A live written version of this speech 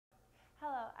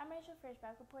Rachel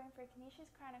Frischbach reporting for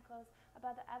Canisius Chronicles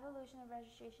about the evolution of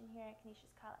registration here at Canisius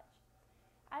College.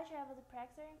 I traveled to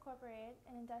Praxair Incorporated,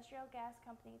 an industrial gas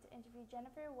company, to interview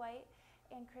Jennifer White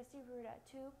and Christy Ruda,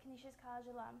 two Canisius College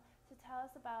alum, to tell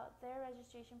us about their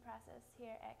registration process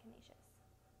here at Canisius.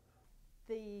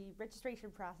 The registration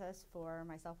process for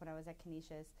myself when I was at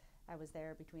Canisius, I was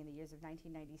there between the years of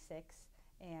 1996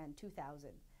 and 2000.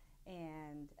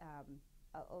 And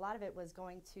a lot of it was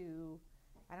going to,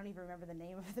 I don't even remember the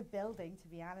name of the building, to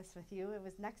be honest with you. It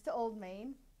was next to Old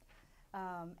Main.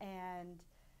 You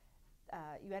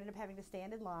ended up having to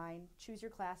stand in line, choose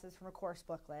your classes from a course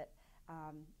booklet,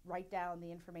 write down the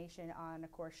information on a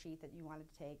course sheet that you wanted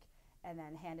to take, and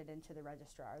then hand it into the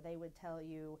registrar. They would tell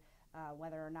you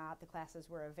whether or not the classes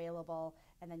were available,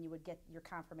 and then you would get your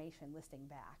confirmation listing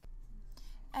back.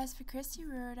 As for Christy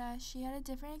Ruda, she had a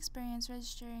different experience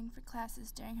registering for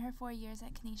classes during her 4 years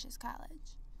at Canisius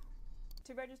College.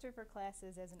 To register for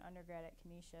classes as an undergrad at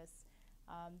Canisius,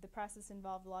 the process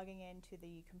involved logging into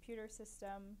the computer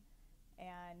system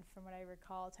and, from what I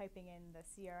recall, typing in the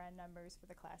CRN numbers for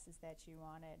the classes that you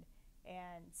wanted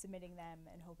and submitting them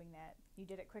and hoping that you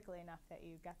did it quickly enough that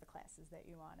you got the classes that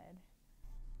you wanted.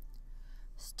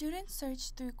 Students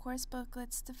searched through course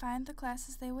booklets to find the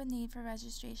classes they would need for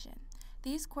registration.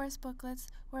 These course booklets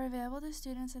were available to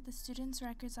students at the Students'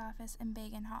 Records Office in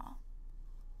Bagan Hall.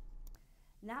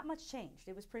 Not much changed.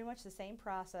 It was pretty much the same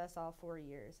process all 4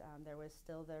 years. There was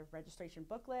still the registration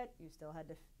booklet. You still had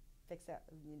to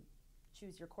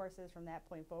choose your courses from that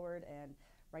point forward and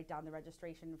write down the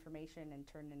registration information and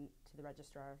turn in to the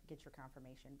registrar, get your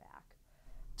confirmation back.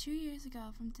 2 years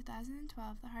ago, from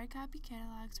 2012, the hard copy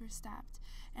catalogs were stopped,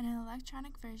 and an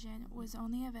electronic version was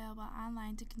only available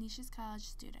online to Canisius College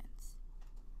students.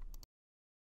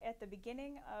 At the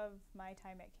beginning of my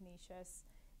time at Canisius,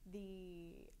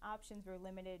 the options were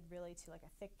limited really to like a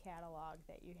thick catalog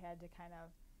that you had to kind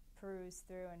of peruse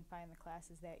through and find the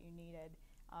classes that you needed,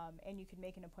 and you could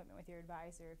make an appointment with your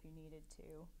advisor if you needed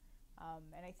to.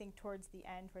 And I think towards the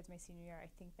end, towards my senior year, I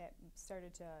think that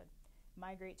started to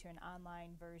migrate to an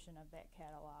online version of that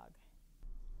catalog.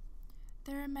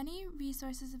 There are many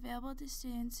resources available to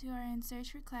students who are in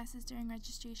search for classes during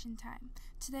registration time.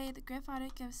 Today, the Griff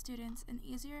Audit gives students an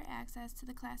easier access to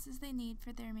the classes they need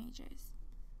for their majors.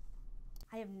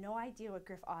 I have no idea what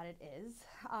Griff Audit is.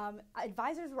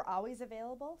 Advisors were always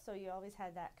available, so you always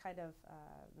had that kind of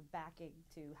backing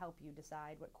to help you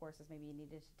decide what courses maybe you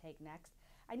needed to take next.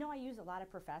 I know I used a lot of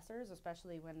professors,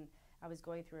 especially when I was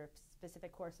going through a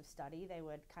specific course of study. They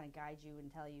would kind of guide you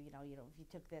and tell you, if you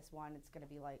took this one, it's going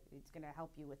to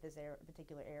help you with this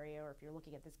particular area, or if you're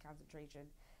looking at this concentration,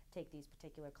 take these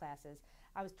particular classes.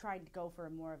 I was trying to go for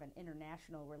more of an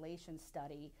international relations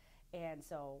study, and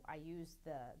so I used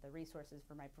the resources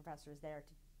for my professors there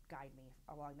to guide me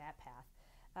along that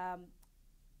path.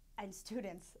 And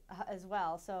students as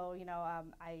well. So,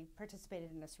 I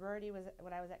participated in a sorority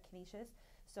when I was at Canisius.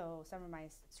 So some of my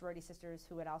sorority sisters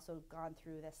who had also gone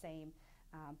through the same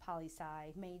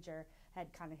poli-sci major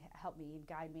had kind of helped me and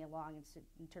guide me along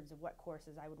in terms of what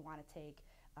courses I would want to take,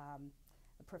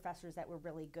 professors that were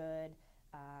really good,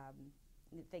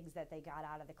 things that they got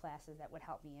out of the classes that would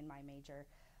help me in my major.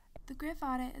 The Griff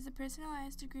Audit is a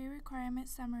personalized degree requirement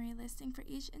summary listing for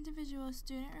each individual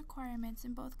student requirements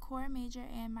in both core, major,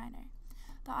 and minor.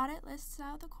 The audit lists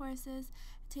out the courses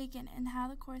taken and how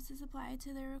the courses apply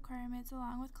to their requirements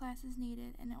along with classes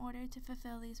needed in order to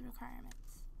fulfill these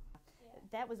requirements.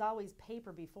 That was always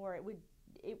paper before.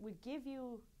 It would give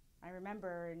you, I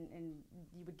remember, and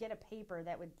you would get a paper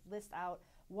that would list out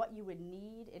what you would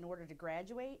need in order to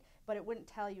graduate, but it wouldn't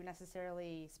tell you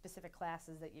necessarily specific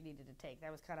classes that you needed to take.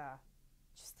 That was kind of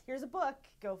just, here's a book,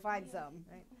 go find some,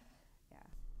 right? Yeah.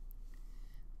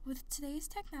 With today's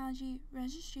technology,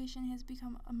 registration has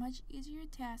become a much easier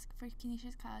task for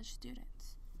Canisius College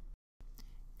students.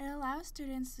 It allows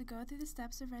students to go through the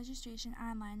steps of registration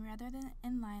online rather than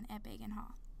in line at Bagan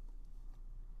Hall.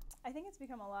 I think it's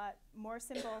become a lot more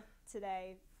simple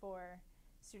today for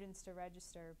students to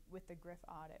register with the Griff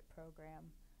Audit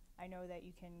program. I know that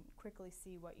you can quickly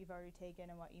see what you've already taken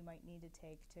and what you might need to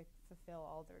take to fulfill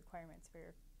all the requirements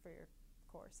for your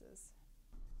courses.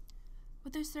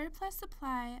 With a surplus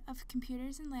supply of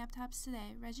computers and laptops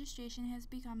today, registration has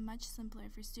become much simpler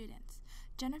for students.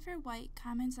 Jennifer White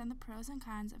comments on the pros and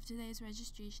cons of today's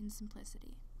registration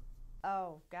simplicity.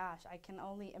 Oh gosh, I can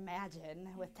only imagine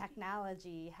with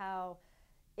technology how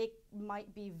it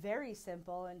might be very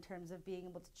simple in terms of being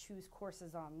able to choose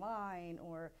courses online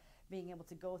or being able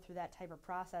to go through that type of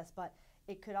process, but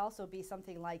it could also be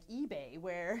something like eBay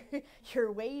where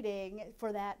you're waiting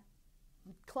for that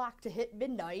clock to hit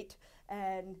midnight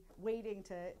and waiting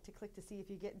to click to see if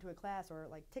you get into a class, or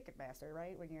like Ticketmaster,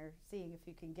 right? When you're seeing if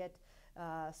you can get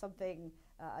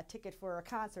a ticket for a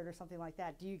concert or something like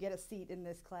that. Do you get a seat in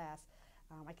this class?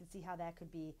 I can see how that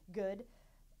could be good,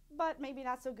 but maybe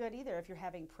not so good either if you're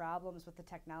having problems with the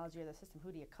technology or the system.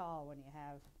 Who do you call when you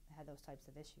have had those types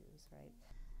of issues, right?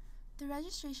 The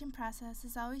registration process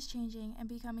is always changing and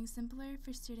becoming simpler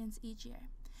for students each year.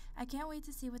 I can't wait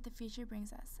to see what the future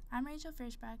brings us. I'm Rachel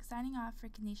Frischbach, signing off for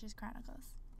Canisius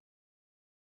Chronicles.